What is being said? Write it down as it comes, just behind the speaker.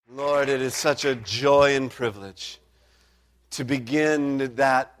Lord, it is such a joy and privilege to begin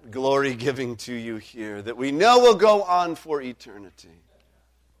that glory giving to you here that we know will go on for eternity.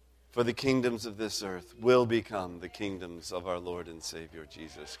 For the kingdoms of this earth will become the kingdoms of our Lord and Savior,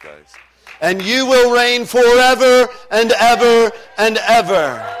 Jesus Christ. And you will reign forever and ever and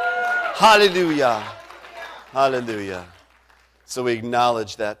ever. Hallelujah. Hallelujah. So we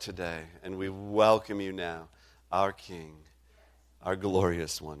acknowledge that today, and we welcome you now, our King, our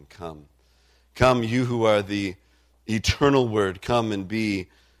glorious one. Come. Come, you who are the eternal word. Come and be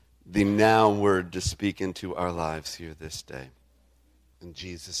the now word to speak into our lives here this day. In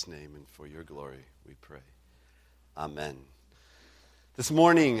Jesus' name and for your glory, we pray. Amen. This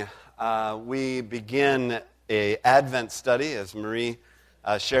morning, we begin an Advent study. As Marie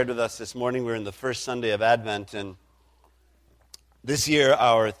shared with us this morning, we're in the first Sunday of Advent, and this year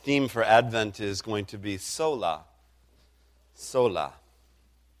our theme for Advent is going to be Sola. Sola.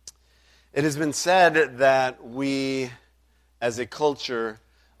 It has been said that we, as a culture,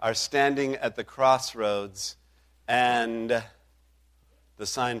 are standing at the crossroads and the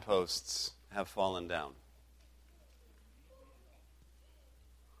signposts have fallen down.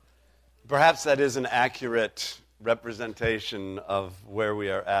 Perhaps that is an accurate representation of where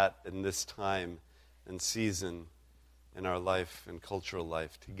we are at in this time and season in our life and cultural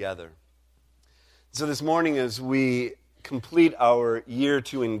life together. So this morning, as we complete our year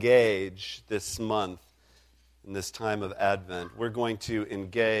to engage this month, in this time of Advent, we're going to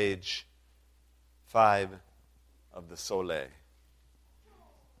engage 5 of the Sole.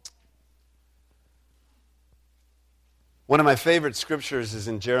 One of my favorite scriptures is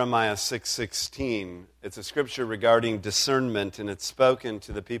in Jeremiah 6:16. It's a scripture regarding discernment, and it's spoken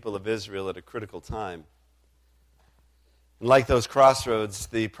to the people of Israel at a critical time. And like those crossroads,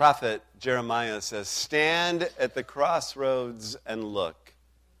 the prophet Jeremiah says, "Stand at the crossroads and look.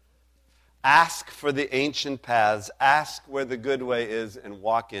 Ask for the ancient paths. Ask where the good way is and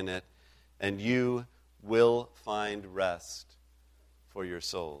walk in it, and you will find rest for your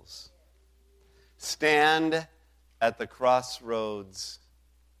souls." Stand at the crossroads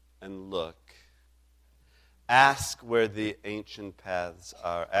and look. Ask where the ancient paths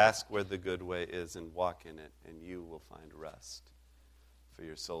are. Ask where the good way is and walk in it, and you will find rest for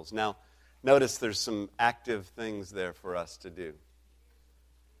your souls. Now, notice there's some active things there for us to do.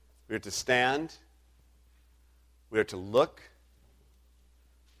 We are to stand. We are to look.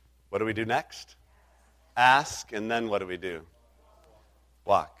 What do we do next? Ask, and then what do we do?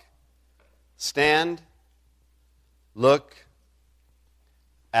 Walk. Stand. Look,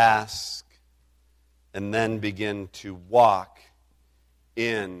 ask, and then begin to walk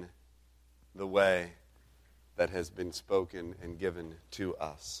in the way that has been spoken and given to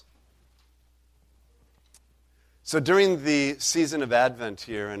us. So during the season of Advent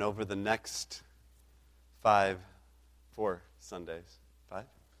here and over the next 4 Sundays, 5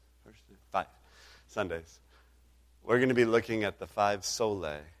 Sundays, we're going to be looking at the 5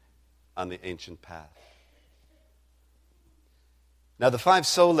 Sole on the ancient path. Now, the 5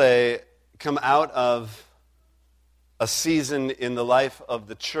 Sole come out of a season in the life of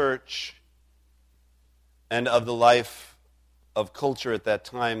the church and of the life of culture at that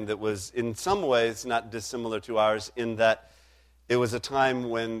time that was in some ways not dissimilar to ours, in that it was a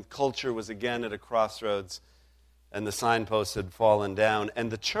time when culture was again at a crossroads and the signposts had fallen down. And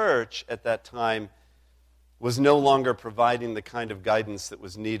the church at that time was no longer providing the kind of guidance that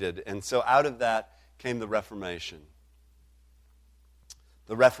was needed. And so out of that came the Reformation.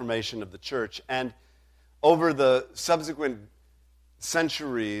 The Reformation of the church. And over the subsequent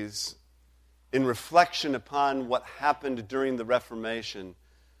centuries, in reflection upon what happened during the Reformation,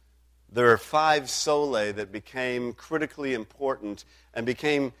 there are 5 Sole that became critically important and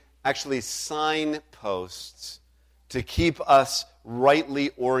became actually signposts to keep us rightly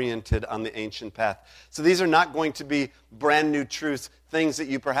oriented on the ancient path. So these are not going to be brand new truths, things that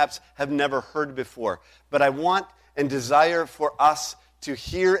you perhaps have never heard before. But I want and desire for us to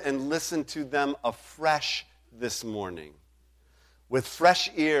hear and listen to them afresh this morning, with fresh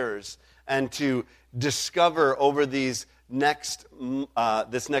ears, and to discover over this next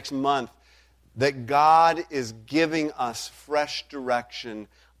month that God is giving us fresh direction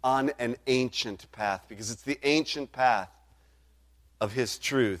on an ancient path, because it's the ancient path of His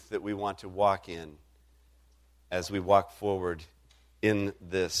truth that we want to walk in as we walk forward in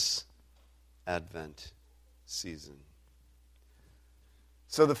this Advent season.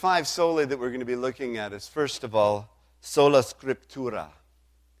 So the 5 Sole that we're going to be looking at is, first of all, Sola Scriptura.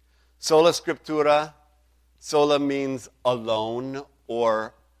 Sola Scriptura, sola means alone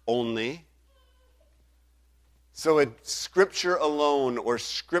or only. So it's Scripture alone or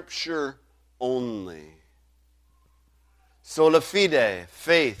Scripture only. Sola fide,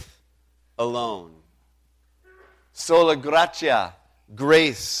 faith alone. Sola gratia,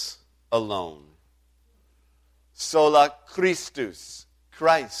 grace alone. Sola Christus,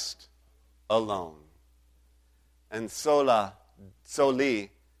 Christ alone. And soli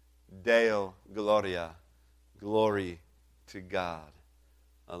Deo gloria, glory to God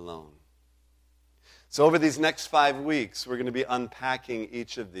alone. So over these next 5 weeks, we're going to be unpacking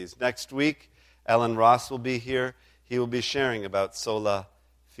each of these. Next week, Alan Ross will be here. He will be sharing about sola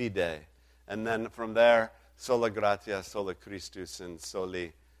fide. And then from there, sola gratia, sola Christus, and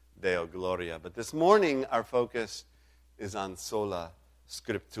soli Deo gloria. But this morning, our focus is on sola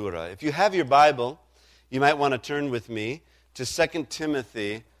scriptura. If you have your Bible, you might want to turn with me to 2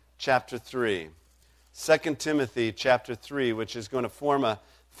 Timothy chapter 3. 2 Timothy chapter 3, which is going to form a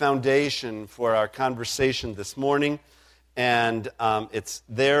foundation for our conversation this morning. And it's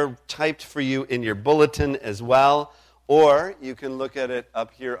there typed for you in your bulletin as well. Or you can look at it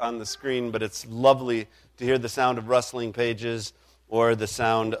up here on the screen, but it's lovely to hear the sound of rustling pages or the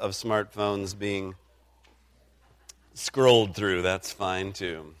sound of smartphones being scrolled through. That's fine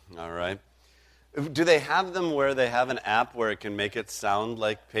too. All right. Do they have them where they have an app where it can make it sound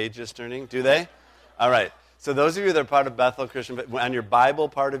like pages turning? Do they? All right. So those of you that are part of Bethel Christian, on your Bible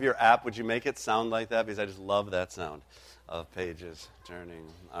part of your app, would you make it sound like that? Because I just love that sound of pages turning.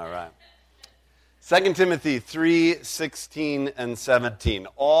 All right. 2 Timothy 3, 16 and 17.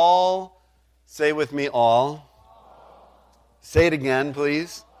 All, say with me, all. Say it again,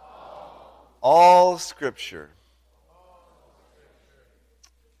 please. All Scripture.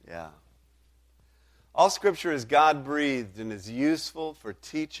 Yeah. All Scripture is God-breathed and is useful for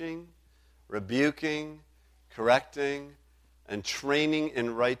teaching, rebuking, correcting, and training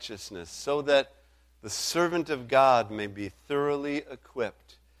in righteousness, so that the servant of God may be thoroughly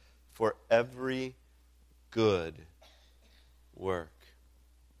equipped for every good work.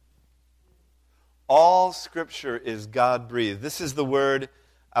 All Scripture is God-breathed. This is the word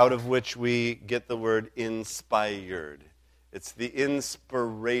out of which we get the word inspired. It's the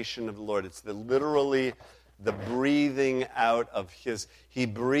inspiration of the Lord. It's literally the breathing out of His. He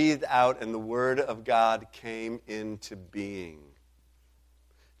breathed out and the Word of God came into being.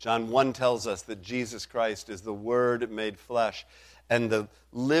 John 1 tells us that Jesus Christ is the Word made flesh. And the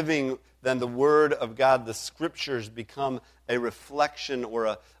Word of God, the Scriptures, become a reflection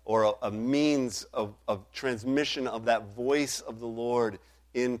or a means of transmission of that voice of the Lord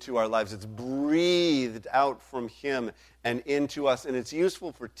into our lives. It's breathed out from Him and into us. And it's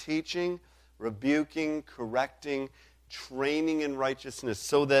useful for teaching, rebuking, correcting, training in righteousness,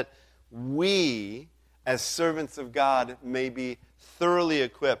 so that we, as servants of God, may be thoroughly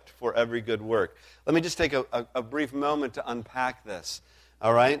equipped for every good work. Let me just take a brief moment to unpack this.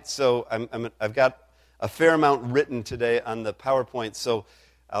 All right? So I've got a fair amount written today on the PowerPoint, so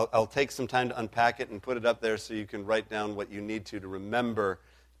I'll take some time to unpack it and put it up there so you can write down what you need to remember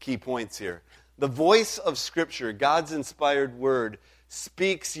key points here. The voice of Scripture, God's inspired word,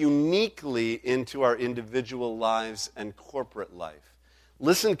 speaks uniquely into our individual lives and corporate life.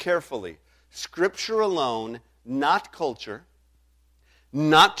 Listen carefully. Scripture alone, not culture,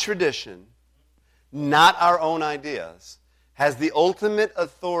 not tradition, not our own ideas, has the ultimate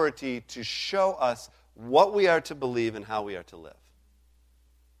authority to show us what we are to believe and how we are to live.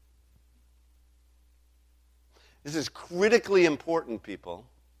 This is critically important, people.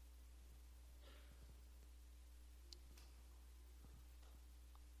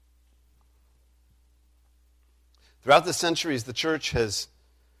 Throughout the centuries, the church has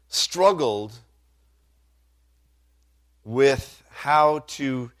struggled with how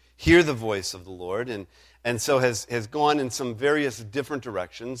to hear the voice of the Lord, and so has gone in some various different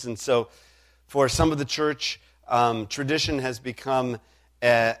directions. And so for some of the church, tradition has become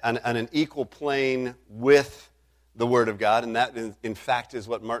on an equal plane with the Word of God, and that, in fact, is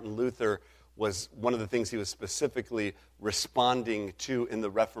what Martin Luther was one of the things he was specifically responding to in the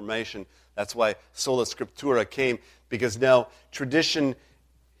Reformation. That's why sola scriptura came, because now tradition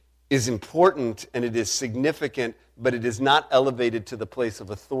is important and it is significant, but it is not elevated to the place of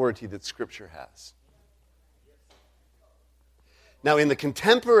authority that Scripture has. Now, in the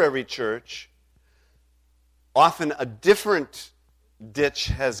contemporary church, often a different ditch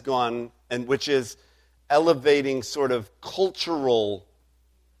has gone, and which is elevating sort of cultural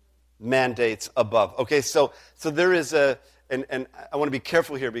mandates above. Okay, so there is and I want to be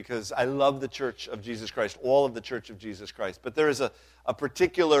careful here because I love the Church of Jesus Christ, all of the Church of Jesus Christ, but there is a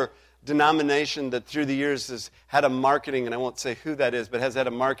particular denomination that through the years has had a marketing, and I won't say who that is, but has had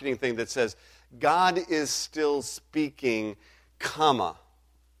a marketing thing that says, God is still speaking, comma.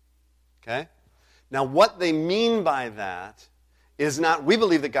 Okay? Now, what they mean by that is not, we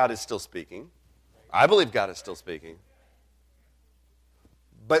believe that God is still speaking. I believe God is still speaking.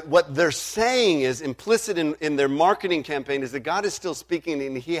 But what they're saying is, implicit in their marketing campaign, is that God is still speaking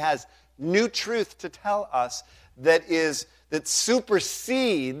and he has new truth to tell us that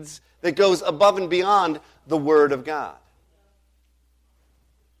supersedes, that goes above and beyond the Word of God.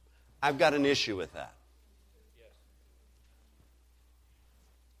 I've got an issue with that.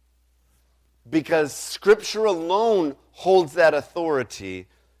 Because Scripture alone holds that authority,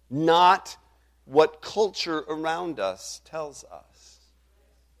 not what culture around us tells us.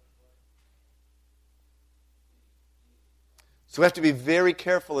 So we have to be very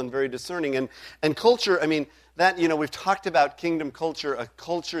careful and very discerning. And culture, I mean, that, we've talked about kingdom culture, a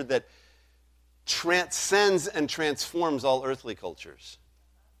culture that transcends and transforms all earthly cultures.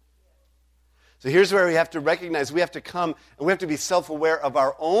 So here's where we have to recognize, we have to come and we have to be self-aware of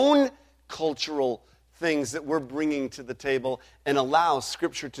our own cultural things that we're bringing to the table and allow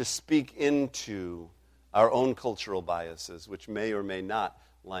Scripture to speak into our own cultural biases, which may or may not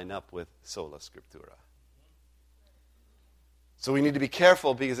line up with sola scriptura. So we need to be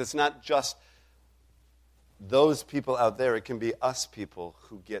careful because it's not just those people out there. It can be us people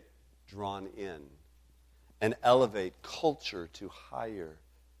who get drawn in and elevate culture to higher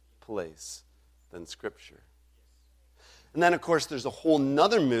place than Scripture. And then, of course, there's a whole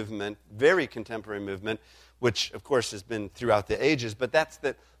nother movement, very contemporary movement, which, of course, has been throughout the ages, but that's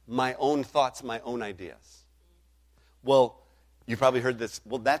that my own thoughts, my own ideas. Well, you probably heard this.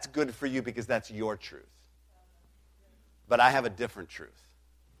 Well, that's good for you because that's your truth. But I have a different truth.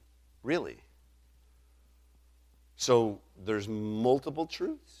 Really? So there's multiple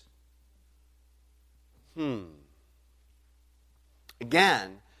truths? Again,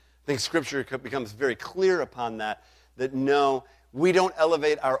 I think Scripture becomes very clear upon that no, we don't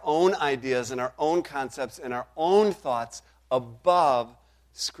elevate our own ideas and our own concepts and our own thoughts above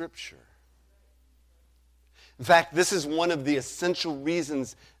Scripture. In fact, this is one of the essential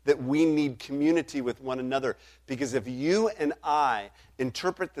reasons that we need community with one another. Because if you and I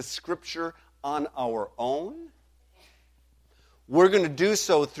interpret the Scripture on our own, we're going to do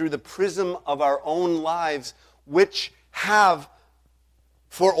so through the prism of our own lives, which have,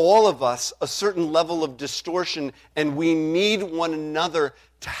 for all of us, a certain level of distortion, and we need one another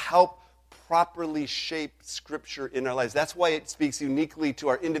to help properly shape Scripture in our lives. That's why it speaks uniquely to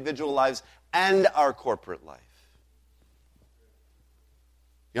our individual lives and our corporate life.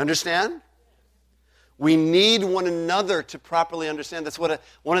 You understand? We need one another to properly understand. That's one of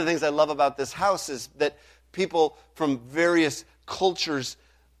the things I love about this house is that people from various cultures,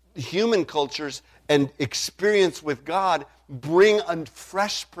 human cultures, and experience with God bring a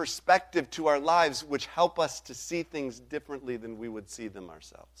fresh perspective to our lives which help us to see things differently than we would see them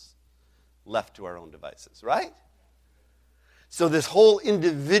ourselves, left to our own devices, right? So this whole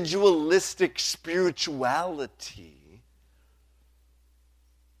individualistic spirituality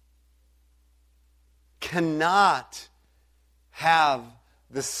cannot have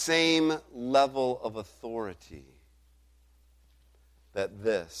the same level of authority that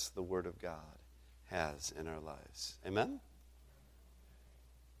this, the Word of God, has in our lives. Amen?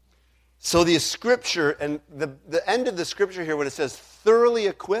 So the Scripture, and the end of the Scripture here, when it says thoroughly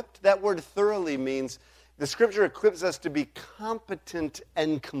equipped, that word thoroughly means the Scripture equips us to be competent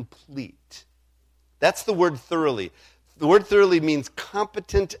and complete. That's the word thoroughly. The word thoroughly means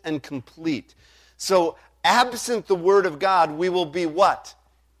competent and complete. So, absent the Word of God, we will be what?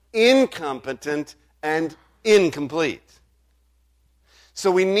 Incompetent and incomplete.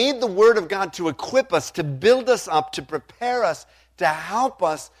 So we need the Word of God to equip us, to build us up, to prepare us, to help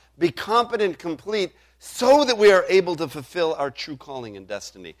us be competent and complete so that we are able to fulfill our true calling and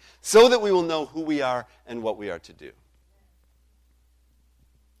destiny, so that we will know who we are and what we are to do.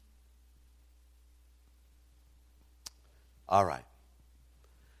 All right.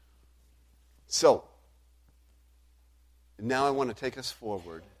 So, now I want to take us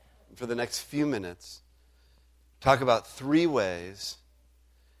forward for the next few minutes, talk about 3 ways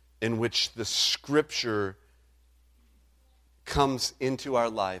in which the Scripture comes into our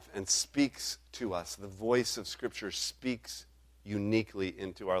life and speaks to us. The voice of Scripture speaks uniquely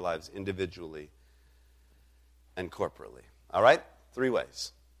into our lives, individually and corporately. All right? 3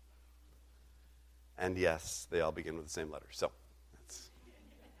 ways. And yes, they all begin with the same letter. So, that's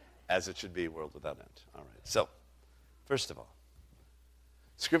as it should be, world without end. All right. So, first of all,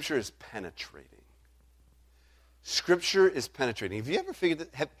 Scripture is penetrating. Scripture is penetrating. Have you ever figured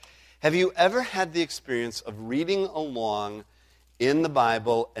that? Have you ever had the experience of reading along in the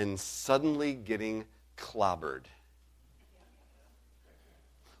Bible and suddenly getting clobbered.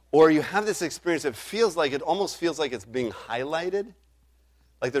 Or you have this experience that almost feels like it's being highlighted.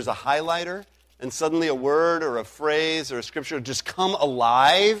 Like there's a highlighter, and suddenly a word or a phrase or a scripture just come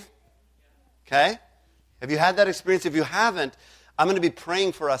alive. Okay? Have you had that experience? If you haven't, I'm going to be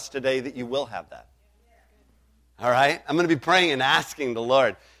praying for us today that you will have that. All right? I'm going to be praying and asking the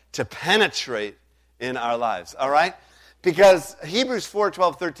Lord to penetrate in our lives. All right? Because Hebrews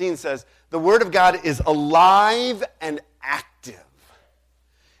 4:12-13 says, the Word of God is alive and active.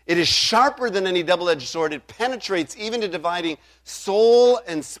 It is sharper than any double-edged sword. It penetrates even to dividing soul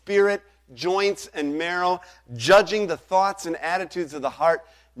and spirit, joints and marrow, judging the thoughts and attitudes of the heart.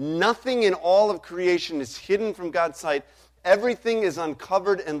 Nothing in all of creation is hidden from God's sight. Everything is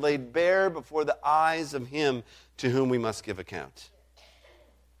uncovered and laid bare before the eyes of Him to whom we must give account.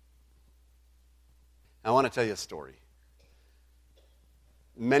 I want to tell you a story.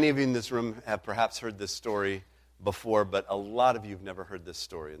 Many of you in this room have perhaps heard this story before, but a lot of you have never heard this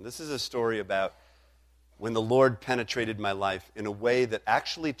story. And this is a story about when the Lord penetrated my life in a way that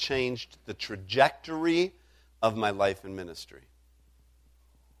actually changed the trajectory of my life and ministry.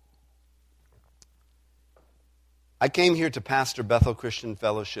 I came here to pastor Bethel Christian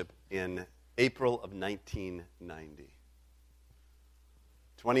Fellowship in April of 1990.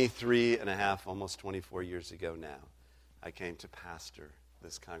 23 and a half, almost 24 years ago now, I came to pastor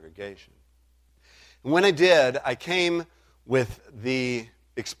this congregation. And when I did, I came with the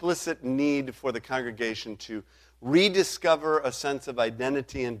explicit need for the congregation to rediscover a sense of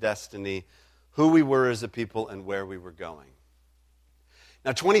identity and destiny, who we were as a people and where we were going.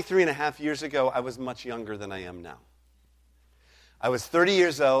 Now, 23 and a half years ago, I was much younger than I am now. I was 30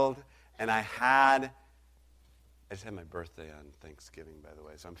 years old, and I just had my birthday on Thanksgiving, by the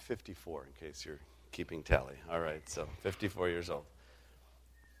way, so I'm 54 in case you're keeping tally. All right, so 54 years old.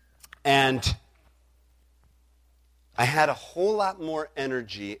 And I had a whole lot more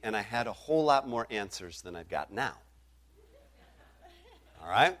energy, and I had a whole lot more answers than I've got now. All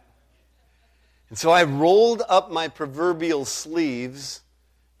right? And so I rolled up my proverbial sleeves,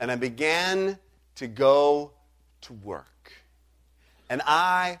 and I began to go to work. And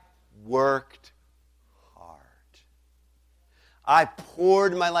I worked hard. I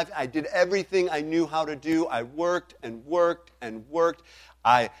poured my life. I did everything I knew how to do. I worked and worked and worked.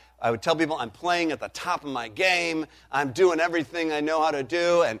 I would tell people I'm playing at the top of my game. I'm doing everything I know how to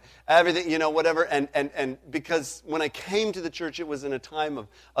do and everything, whatever. And because when I came to the church, it was in a time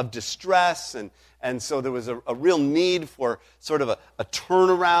of distress. And so there was a real need for sort of a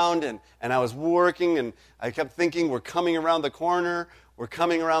turnaround. And I was working, and I kept thinking, we're coming around the corner. We're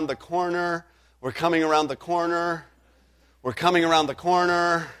coming around the corner. We're coming around the corner. We're coming around the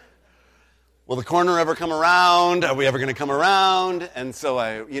corner. Will the corner ever come around? Are we ever going to come around? And so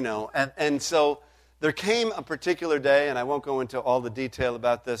and so there came a particular day, and I won't go into all the detail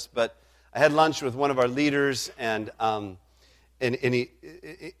about this, but I had lunch with one of our leaders, and in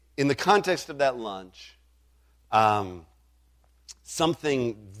the context of that lunch,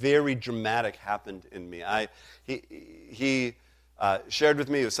 something very dramatic happened in me. He shared with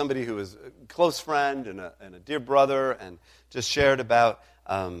me, he was somebody who was a close friend and a dear brother, and just shared about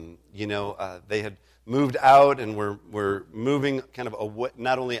they had moved out and were moving kind of away,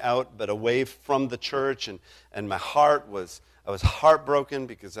 not only out, but away from the church. And I was heartbroken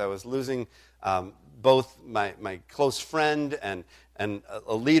because I was losing both my close friend and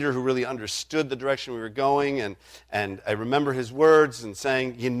a leader who really understood the direction we were going. And I remember his words and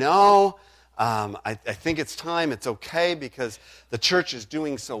saying, I think it's time, it's okay, because the church is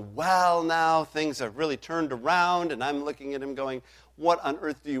doing so well now. Things have really turned around. And I'm looking at him going, what on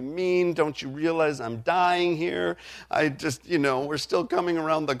earth do you mean? Don't you realize I'm dying here? I just, we're still coming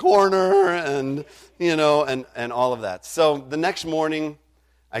around the corner and all of that. So the next morning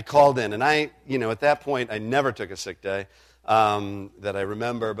I called in, and at that point I never took a sick day that I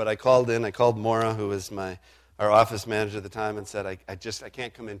remember, but I called Maura, who was our office manager at the time, and said, I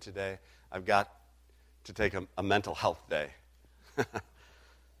can't come in today. I've got to take a mental health day.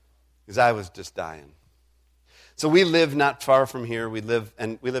 Because I was just dying. So we live not far from here. We live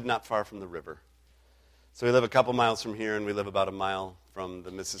not far from the river. So we live a couple miles from here, and we live about a mile from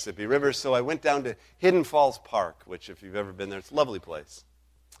the Mississippi River. So I went down to Hidden Falls Park, which, if you've ever been there, it's a lovely place.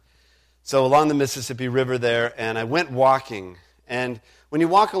 So along the Mississippi River there, and I went walking. And when you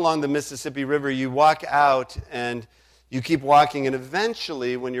walk along the Mississippi River, you walk out, and you keep walking, and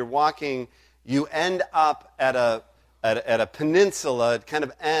eventually, when you're walking, you end up at a peninsula. It kind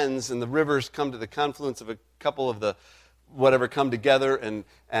of ends, and the rivers come to the confluence of a couple of the whatever come together,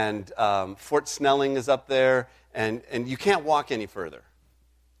 and Fort Snelling is up there, and you can't walk any further,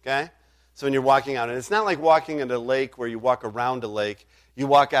 okay? So when you're walking out, and it's not like walking into a lake where you walk around a lake. You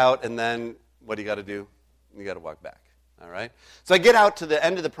walk out, and then what do you got to do? You got to walk back, all right? So I get out to the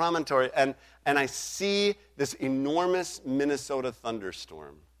end of the promontory, and I see this enormous Minnesota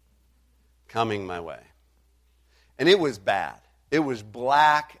thunderstorm coming my way. And it was bad. It was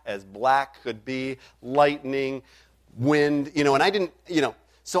black as black could be, lightning, wind, and I didn't,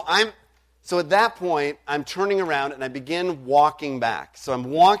 so at that point, I'm turning around and I begin walking back. So I'm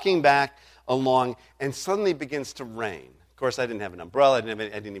walking back along, and suddenly it begins to rain. Of course, I didn't have an umbrella. I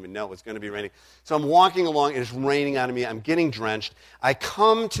didn't even know it was going to be raining. So I'm walking along, and it's raining on me. I'm getting drenched. I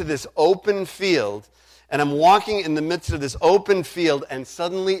come to this open field, and I'm walking in the midst of this open field, and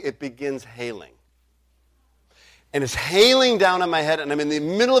suddenly it begins hailing. And it's hailing down on my head, and I'm in the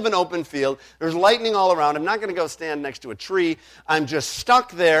middle of an open field. There's lightning all around. I'm not going to go stand next to a tree. I'm just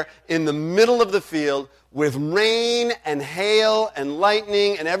stuck there in the middle of the field with rain and hail and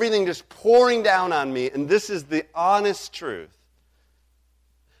lightning and everything just pouring down on me. And this is the honest truth.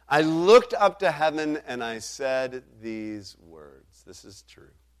 I looked up to heaven, and I said these words. This is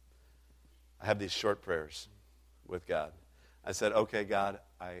true. I have these short prayers with God. I said, okay, God,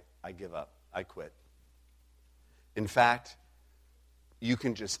 I give up. I quit. In fact, you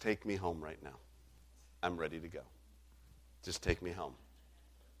can just take me home right now. I'm ready to go. Just take me home.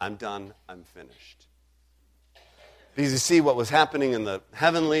 I'm done. I'm finished. Because you see, what was happening in the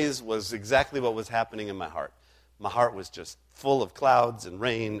heavenlies was exactly what was happening in my heart. My heart was just full of clouds and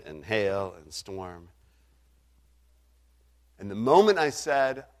rain and hail and storm. And the moment I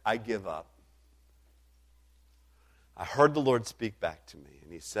said, I give up, I heard the Lord speak back to me,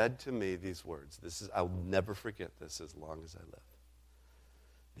 and he said to me these words. I'll never forget this as long as I live.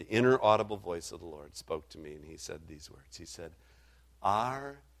 The inner audible voice of the Lord spoke to me, and he said these words. He said,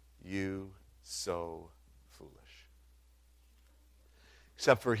 "Are you so foolish?"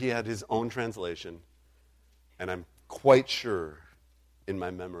 Except for he had his own translation, and I'm quite sure in my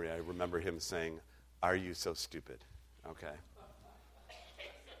memory I remember him saying, "Are you so stupid?" Okay.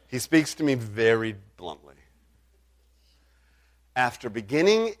 He speaks to me very bluntly. After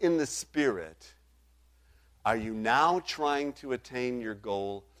beginning in the Spirit, are you now trying to attain your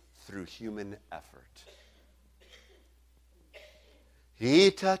goal through human effort?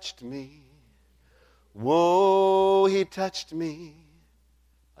 He touched me. Whoa, he touched me.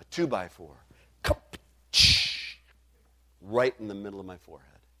 A 2x4. Right in the middle of my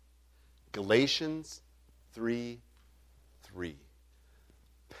forehead. Galatians 3:3.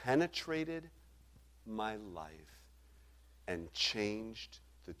 Penetrated my life and changed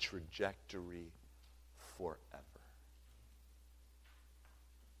the trajectory forever.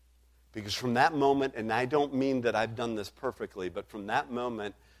 Because from that moment, and I don't mean that I've done this perfectly, but from that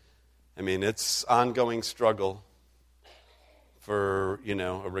moment, it's ongoing struggle for,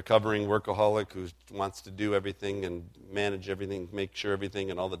 a recovering workaholic who wants to do everything and manage everything, make sure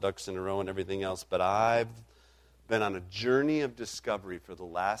everything and all the ducks in a row and everything else. But I've been on a journey of discovery for the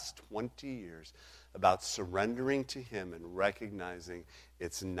last 20 years about surrendering to him and recognizing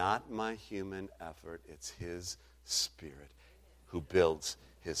it's not my human effort, it's his Spirit who builds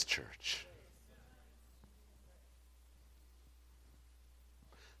his church.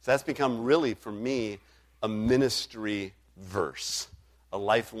 So that's become really, for me, a ministry verse, a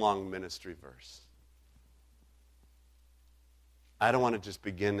lifelong ministry verse. I don't want to just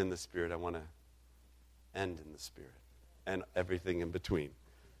begin in the Spirit, I want to end in the Spirit, and everything in between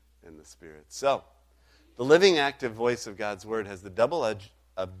in the Spirit. So, the living, active voice of God's Word has the double edge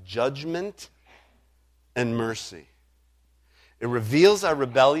of judgment and mercy. It reveals our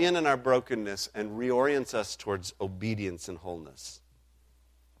rebellion and our brokenness and reorients us towards obedience and wholeness.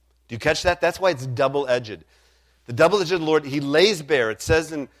 Do you catch that? That's why it's double-edged. The double-edged Lord, he lays bare. It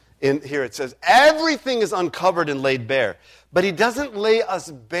says in here, it says, everything is uncovered and laid bare. But he doesn't lay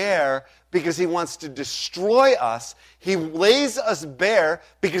us bare because he wants to destroy us. He lays us bare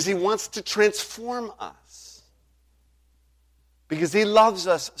because he wants to transform us. Because he loves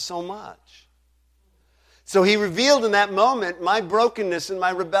us so much. So he revealed in that moment my brokenness and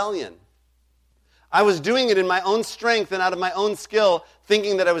my rebellion. I was doing it in my own strength and out of my own skill,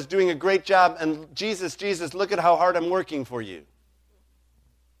 thinking that I was doing a great job. And Jesus, look at how hard I'm working for you.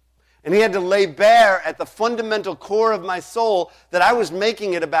 And he had to lay bare at the fundamental core of my soul that I was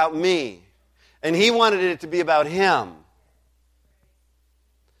making it about me. And he wanted it to be about him.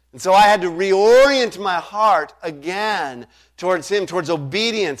 And so I had to reorient my heart again towards him, towards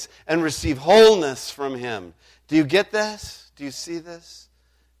obedience, and receive wholeness from him. Do you get this? Do you see this?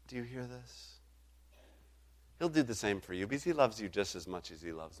 Do you hear this? He'll do the same for you because he loves you just as much as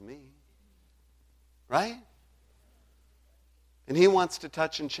he loves me. Right? And he wants to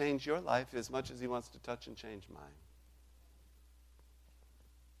touch and change your life as much as he wants to touch and change mine.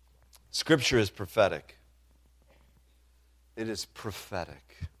 Scripture is prophetic. It is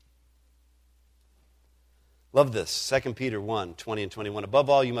prophetic. Love this. 2 Peter 1, 20 and 21. Above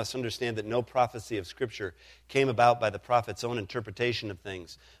all, you must understand that no prophecy of Scripture came about by the prophet's own interpretation of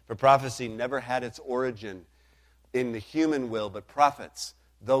things. For prophecy never had its origin in the human will, but prophets,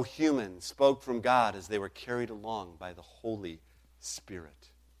 though human, spoke from God as they were carried along by the Holy Spirit.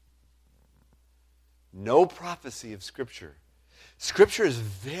 No prophecy of Scripture. Scripture is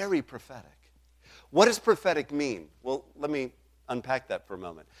very prophetic. What does prophetic mean? Well, let me unpack that for a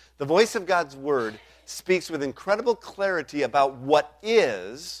moment. The voice of God's word speaks with incredible clarity about what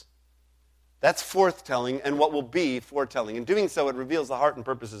is, that's forthtelling, and what will be foretelling. In doing so, it reveals the heart and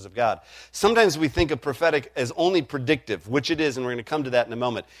purposes of God. Sometimes we think of prophetic as only predictive, which it is, and we're going to come to that in a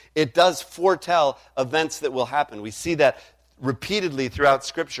moment. It does foretell events that will happen. We see that repeatedly throughout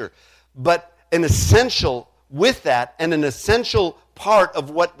Scripture. But an essential with that, and an essential part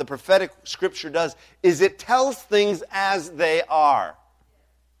of what the prophetic Scripture does, is it tells things as they are.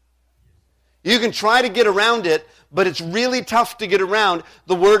 You can try to get around it, but it's really tough to get around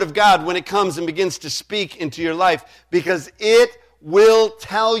the Word of God when it comes and begins to speak into your life, because it will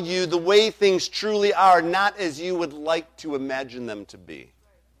tell you the way things truly are, not as you would like to imagine them to be.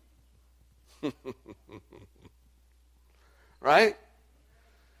 Right?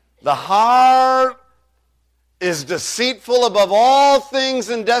 The heart is deceitful above all things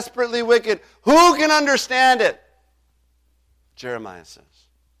and desperately wicked. Who can understand it? Jeremiah says.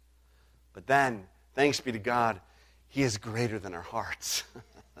 But then, thanks be to God, He is greater than our hearts.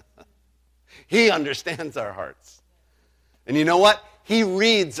 He understands our hearts. And you know what? He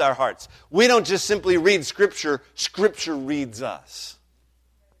reads our hearts. We don't just simply read Scripture. Scripture reads us.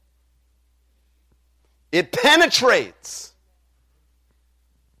 It penetrates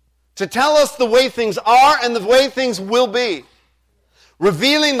to tell us the way things are and the way things will be,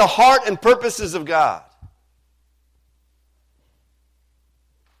 revealing the heart and purposes of God.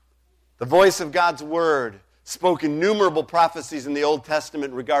 The voice of God's word spoke innumerable prophecies in the Old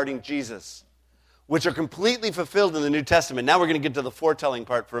Testament regarding Jesus, which are completely fulfilled in the New Testament. Now we're going to get to the foretelling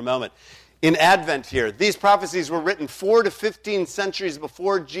part for a moment. In Advent here, these prophecies were written 4 to 15 centuries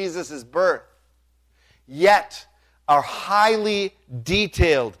before Jesus' birth, yet are highly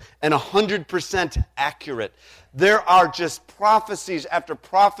detailed and 100% accurate. There are just prophecies after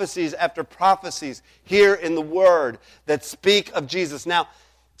prophecies after prophecies here in the Word that speak of Jesus. Now,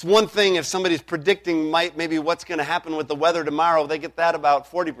 it's one thing if somebody's predicting maybe what's going to happen with the weather tomorrow, they get that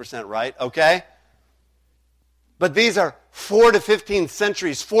about 40% right, okay? But these are 4 to 15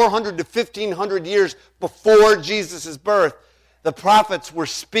 centuries, 400 to 1,500 years before Jesus' birth. The prophets were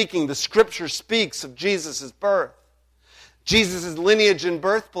speaking, the Scripture speaks of Jesus' birth. Jesus' lineage and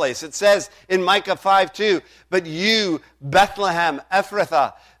birthplace. It says in Micah 5:2, but you, Bethlehem,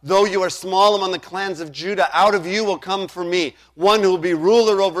 Ephrathah, though you are small among the clans of Judah, out of you will come for me one who will be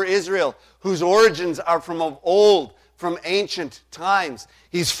ruler over Israel, whose origins are from of old, from ancient times.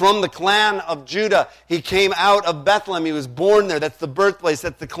 He's from the clan of Judah. He came out of Bethlehem. He was born there. That's the birthplace.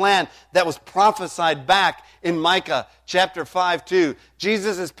 That's the clan that was prophesied back in Micah chapter 5:2.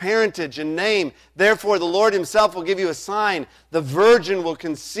 Jesus' parentage and name. Therefore, the Lord himself will give you a sign. The virgin will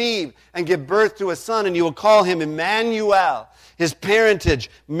conceive and give birth to a son, and you will call him Emmanuel. His parentage,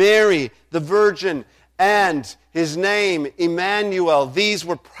 Mary, the virgin, and his name, Emmanuel. These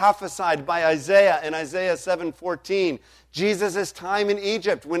were prophesied by Isaiah in Isaiah 7:14. Jesus' time in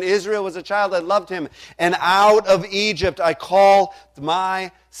Egypt. When Israel was a child, I loved him. And out of Egypt I call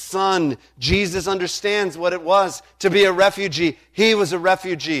my son. Jesus understands what it was to be a refugee. He was a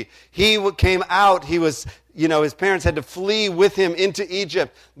refugee. He came out. He was, his parents had to flee with him into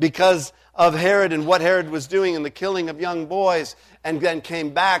Egypt because of Herod and what Herod was doing in the killing of young boys, and then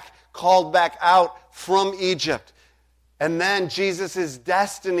came back, called back out from Egypt. And then Jesus'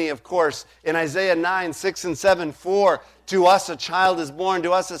 destiny, of course, in Isaiah 9:6-7, for to us a child is born,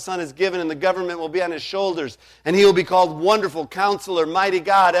 to us a son is given, and the government will be on his shoulders. And he will be called Wonderful Counselor, Mighty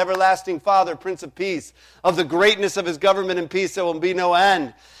God, Everlasting Father, Prince of Peace. Of the greatness of his government and peace there will be no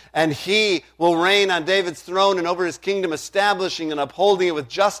end. And he will reign on David's throne and over his kingdom, establishing and upholding it with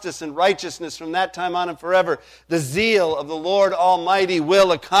justice and righteousness from that time on and forever. The zeal of the Lord Almighty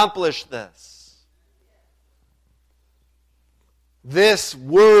will accomplish this. This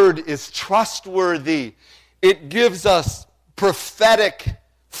word is trustworthy. It gives us prophetic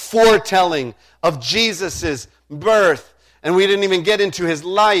foretelling of Jesus' birth And we didn't even get into his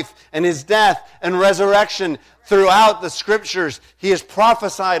life and his death and resurrection throughout the Scriptures. He is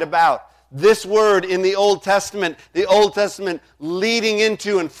prophesied about. This word in the Old Testament leading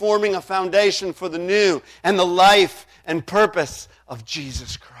into and forming a foundation for the new and the life and purpose of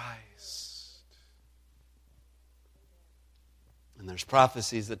Jesus Christ. And there's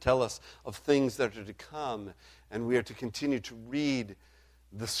prophecies that tell us of things that are to come, and we are to continue to read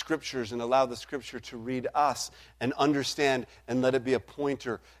the Scriptures and allow the Scripture to read us and understand and let it be a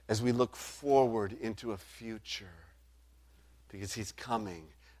pointer as we look forward into a future. Because he's coming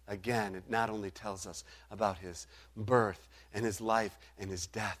again. It not only tells us about his birth and his life and his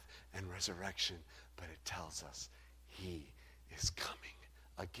death and resurrection, but it tells us he is coming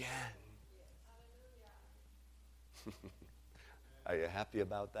again. Are you happy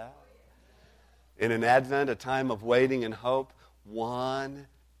about that? In an Advent, a time of waiting and hope, one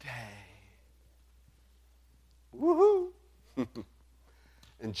day. Woohoo!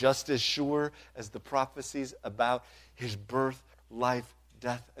 And just as sure as the prophecies about his birth, life,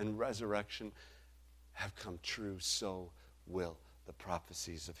 death, and resurrection have come true, so will the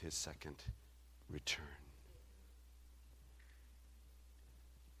prophecies of his second return.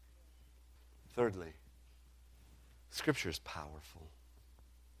 Thirdly, Scripture is powerful.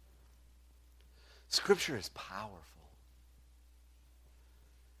 Scripture is powerful.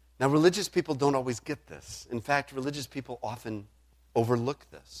 Now, religious people don't always get this. In fact, religious people often overlook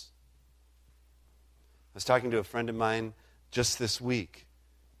this. I was talking to a friend of mine just this week.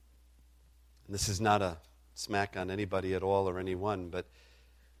 And this is not a smack on anybody at all or anyone, but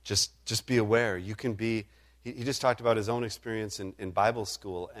just be aware. You can be, he just talked about his own experience in Bible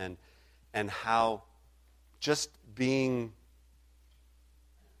school and how just being,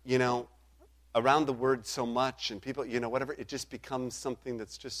 around the word so much and people, whatever, it just becomes something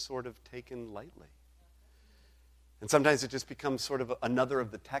that's just sort of taken lightly. And sometimes it just becomes sort of another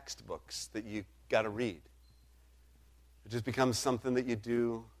of the textbooks that you got to read. It just becomes something that you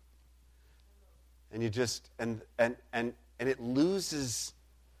do, and you just, and it loses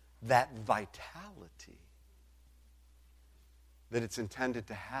that vitality that it's intended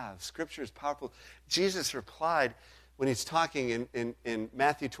to have. Scripture is powerful. Jesus replied, when he's talking in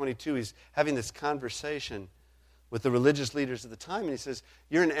Matthew 22, he's having this conversation with the religious leaders of the time, and he says,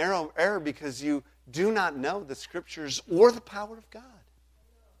 you're in error because you do not know the Scriptures or the power of God.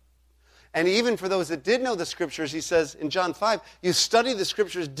 And even for those that did know the Scriptures, he says in John 5, you study the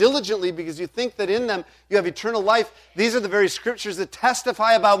Scriptures diligently because you think that in them you have eternal life. These are the very Scriptures that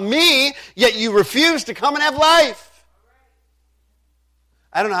testify about me, yet you refuse to come and have life.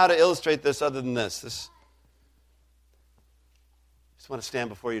 I don't know how to illustrate this other than this. I just want to stand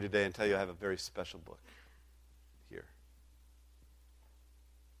before you today and tell you I have a very special book here.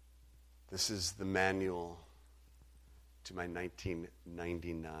 This is the manual to my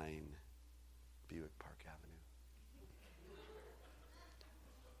 1999 Buick Park Avenue.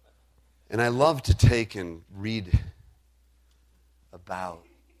 And I love to take and read about,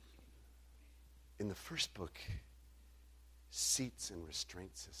 in the first book, seats and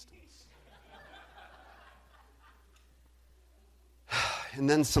restraint systems. And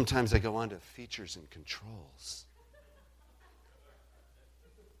then sometimes I go on to features and controls.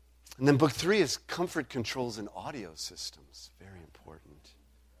 And then book 3 is comfort controls and audio systems. Very important.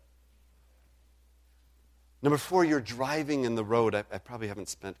 Number 4, you're driving in the road. I probably haven't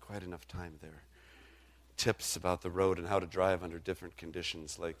spent quite enough time there. Tips about the road and how to drive under different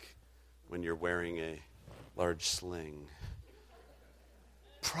conditions, like when you're wearing a large sling.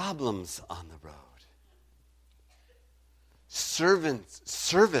 Problems on the road.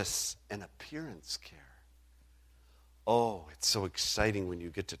 Service and appearance care. Oh, it's so exciting when you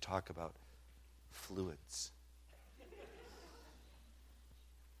get to talk about fluids.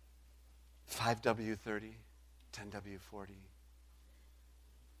 5W30, 10W40.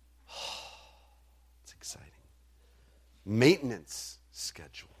 Oh, it's exciting. Maintenance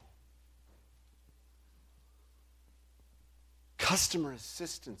schedule. Customer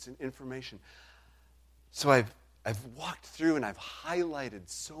assistance and information. So I've walked through and I've highlighted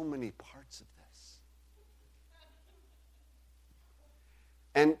so many parts of this.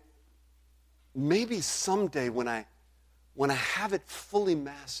 And maybe someday when I have it fully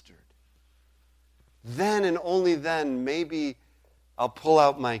mastered, then and only then maybe I'll pull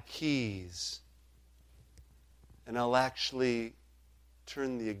out my keys and I'll actually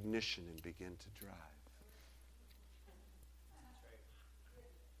turn the ignition and begin to drive.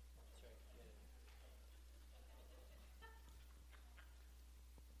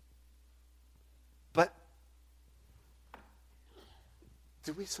 But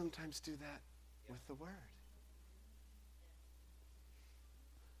do we sometimes do that with the Word?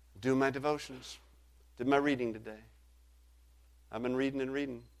 Doing my devotions. Did my reading today. I've been reading and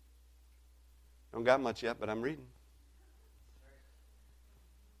reading. Don't got much yet, but I'm reading.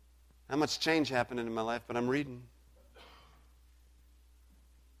 Not much change happening in my life, but I'm reading.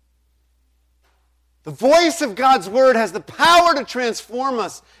 The voice of God's Word has the power to transform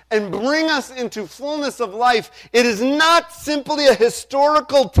us and bring us into fullness of life. It is not simply a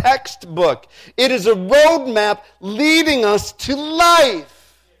historical textbook. It is a roadmap leading us to life.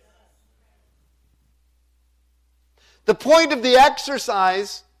 The point of the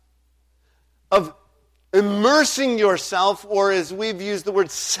exercise of immersing yourself, or as we've used the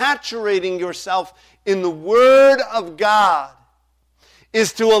word, saturating yourself in the Word of God,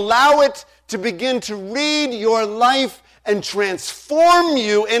 is to allow it to begin to read your life and transform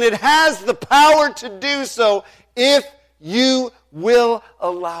you, and it has the power to do so if you will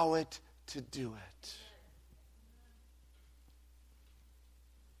allow it to do it.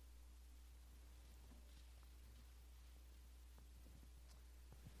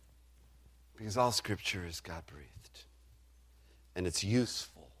 Because all Scripture is God-breathed, and it's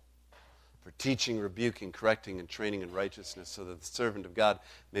useful for teaching, rebuking, correcting, and training in righteousness, so that the servant of God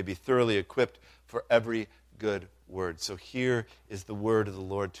may be thoroughly equipped for every good word. So here is the word of the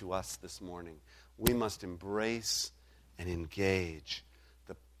Lord to us this morning. We must embrace and engage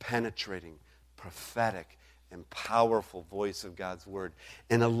the penetrating, prophetic, and powerful voice of God's Word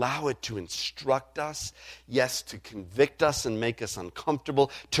and allow it to instruct us, yes, to convict us and make us uncomfortable,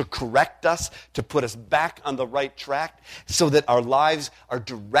 to correct us, to put us back on the right track so that our lives are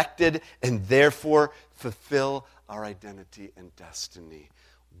directed and therefore fulfill our identity and destiny.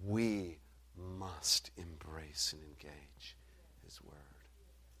 We must embrace and engage His Word.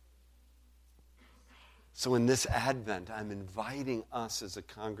 So in this Advent, I'm inviting us as a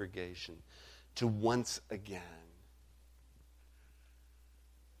congregation to once again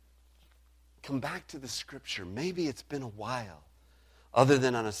come back to the Scripture. Maybe it's been a while, other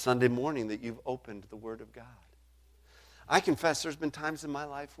than on a Sunday morning, that you've opened the Word of God. I confess there's been times in my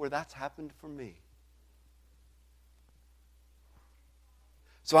life where that's happened for me.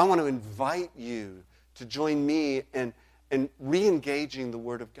 So I want to invite you to join me in re-engaging the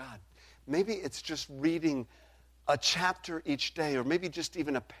Word of God. Maybe it's just reading a chapter each day, or maybe just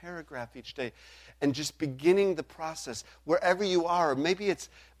even a paragraph each day, and just beginning the process wherever you are. Maybe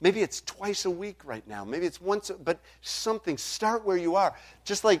it's twice a week right now. Maybe it's once, but something. Start where you are.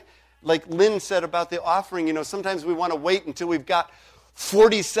 Just like Lynn said about the offering, sometimes we want to wait until we've got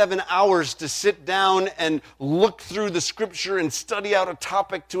 47 hours to sit down and look through the Scripture and study out a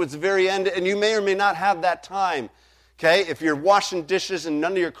topic to its very end, and you may or may not have that time. Okay, if you're washing dishes and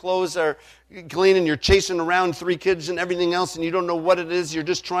none of your clothes are clean and you're chasing around 3 kids and everything else and you don't know what it is, you're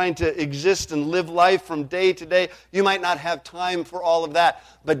just trying to exist and live life from day to day, you might not have time for all of that.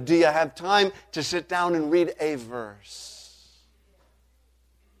 But do you have time to sit down and read a verse?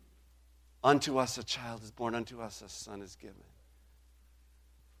 Unto us a child is born, unto us a son is given.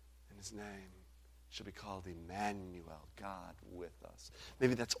 And His name shall be called Emmanuel, God with us.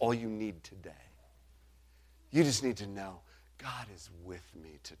 Maybe that's all you need today. You just need to know God is with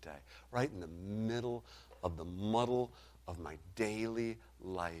me today, right in the middle of the muddle of my daily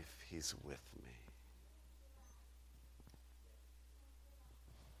life. He's with me.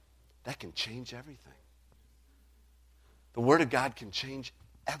 That can change everything. The Word of God can change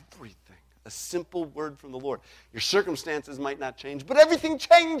everything. A simple word from the Lord. Your circumstances might not change, but everything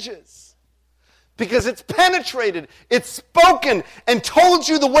changes. Because it's penetrated, it's spoken, and told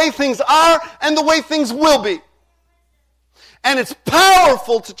you the way things are and the way things will be. And it's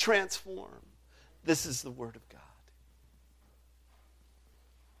powerful to transform. This is the Word of God.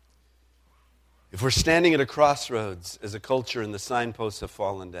 If we're standing at a crossroads as a culture and the signposts have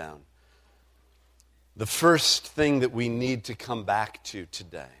fallen down, the first thing that we need to come back to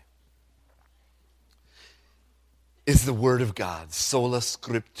today is the Word of God, sola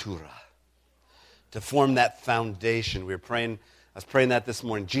scriptura. To form that foundation. I was praying that this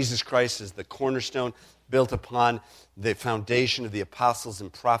morning. Jesus Christ is the cornerstone, built upon the foundation of the apostles and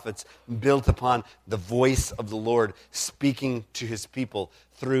prophets, built upon the voice of the Lord speaking to His people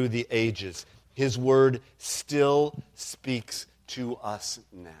through the ages. His Word still speaks to us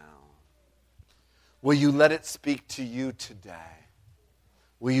now. Will you let it speak to you today?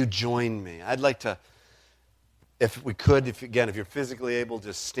 Will you join me? I'd like to, if we could, if you're physically able,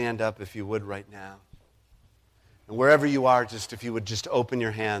 just stand up if you would right now. And wherever you are, just if you would just open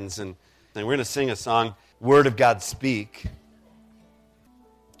your hands. And we're going to sing a song, Word of God Speak.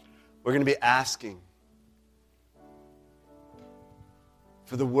 We're going to be asking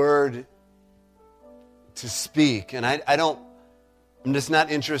for the Word to speak. And I don't I'm just not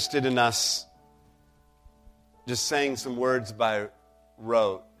interested in us just saying some words by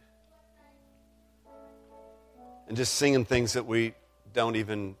rote and just singing things that we don't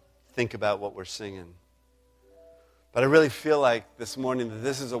even think about what we're singing. But I really feel like this morning that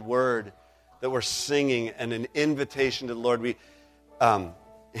this is a word that we're singing and an invitation to the Lord.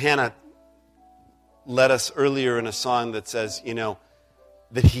 Hannah led us earlier in a song that says,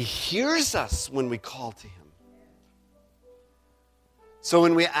 that he hears us when we call to him. So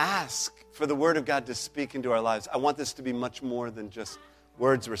when we ask for the word of God to speak into our lives, I want this to be much more than just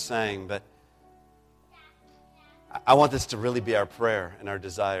words we're saying, but I want this to really be our prayer and our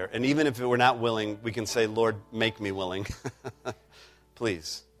desire. And even if we're not willing, we can say, Lord, make me willing.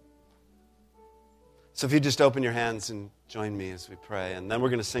 Please. So if you just open your hands and join me as we pray. And then we're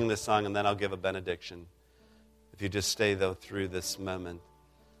going to sing this song, and then I'll give a benediction. If you just stay, though, through this moment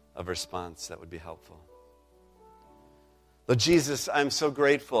of response, that would be helpful. Lord Jesus, I'm so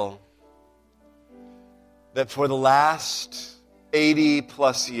grateful that for the last 80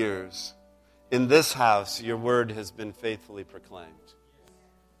 plus years, in this house, your word has been faithfully proclaimed.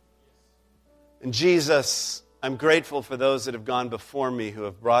 And Jesus, I'm grateful for those that have gone before me who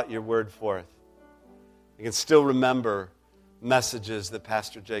have brought your word forth. I can still remember messages that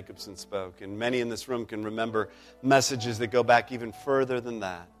Pastor Jacobson spoke, and many in this room can remember messages that go back even further than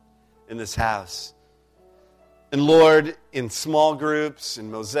that in this house. And Lord, in small groups,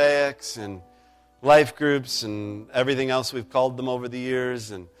 in mosaics, and life groups, and everything else we've called them over the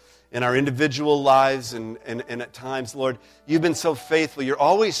years, and in our individual lives, and at times, Lord, you've been so faithful. You're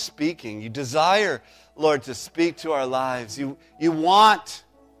always speaking. You desire, Lord, to speak to our lives. You want,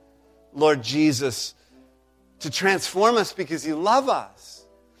 Lord Jesus, to transform us because you love us.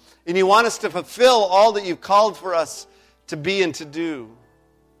 And you want us to fulfill all that you've called for us to be and to do.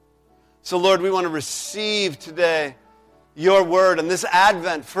 So, Lord, we want to receive today your word. On this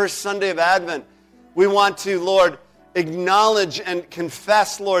Advent, first Sunday of Advent, we want to, Lord, acknowledge and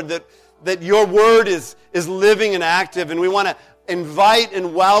confess, Lord, that your word is living and active. And we want to invite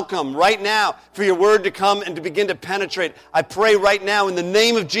and welcome right now for your word to come and to begin to penetrate. I pray right now in the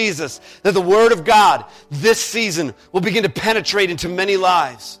name of Jesus that the word of God this season will begin to penetrate into many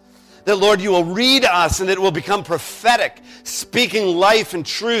lives. That, Lord, you will read us and that it will become prophetic, speaking life and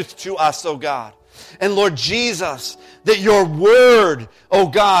truth to us, oh God. And Lord Jesus, that your word, oh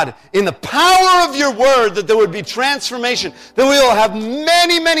God, in the power of your word, that there would be transformation, that we will have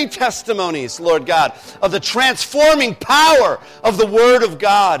many, many testimonies, Lord God, of the transforming power of the word of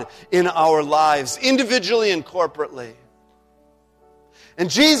God in our lives, individually and corporately. And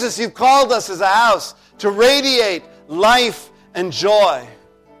Jesus, you've called us as a house to radiate life and joy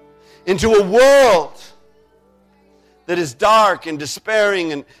into a world that is dark and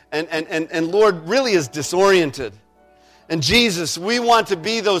despairing and Lord, really is disoriented. And Jesus, we want to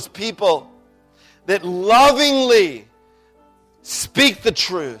be those people that lovingly speak the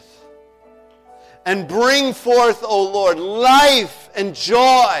truth and bring forth, oh Lord, life and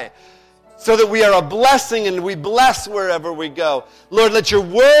joy so that we are a blessing and we bless wherever we go. Lord, let your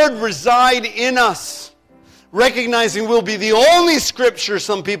word reside in us, recognizing we'll be the only scripture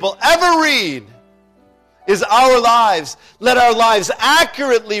some people ever read is our lives. Let our lives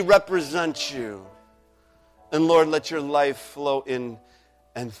accurately represent you. And Lord, let your life flow in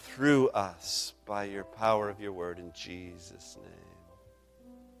and through us by your power of your word in Jesus' name.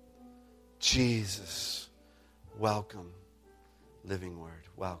 Jesus, welcome, living word.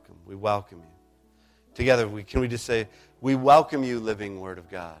 Welcome. We welcome you. Together, can we just say, we welcome you, living word of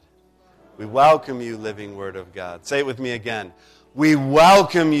God. We welcome you, living word of God. Say it with me again. We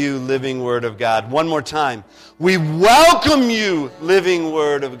welcome you, living word of God. One more time. We welcome you, living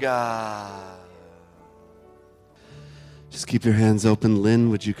word of God. Just keep your hands open. Lynn,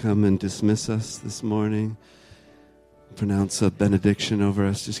 would you come and dismiss us this morning? Pronounce a benediction over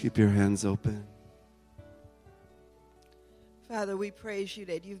us. Just keep your hands open. Father, we praise you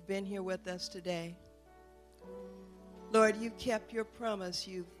that you've been here with us today. Lord, you've kept your promise.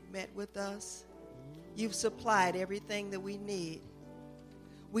 You've met with us. You've supplied everything that we need.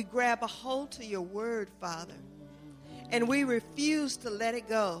 We grab a hold to your word, Father, and we refuse to let it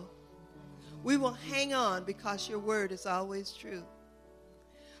go. We will hang on because your word is always true.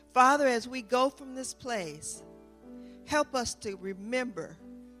 Father, as we go from this place, help us to remember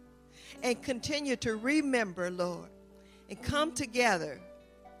and continue to remember, Lord, and come together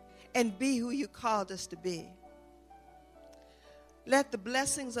and be who you called us to be. Let the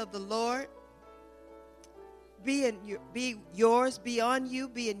blessings of the Lord be yours, be on you,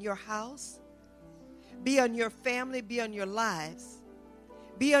 be in your house, be on your family, be on your lives,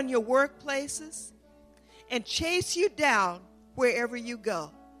 be on your workplaces, and chase you down wherever you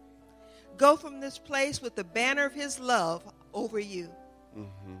go. Go from this place with the banner of his love over you,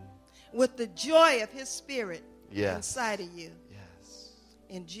 with the joy of his spirit inside of you. Yes.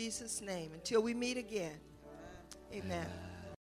 In Jesus' name, until we meet again. Amen.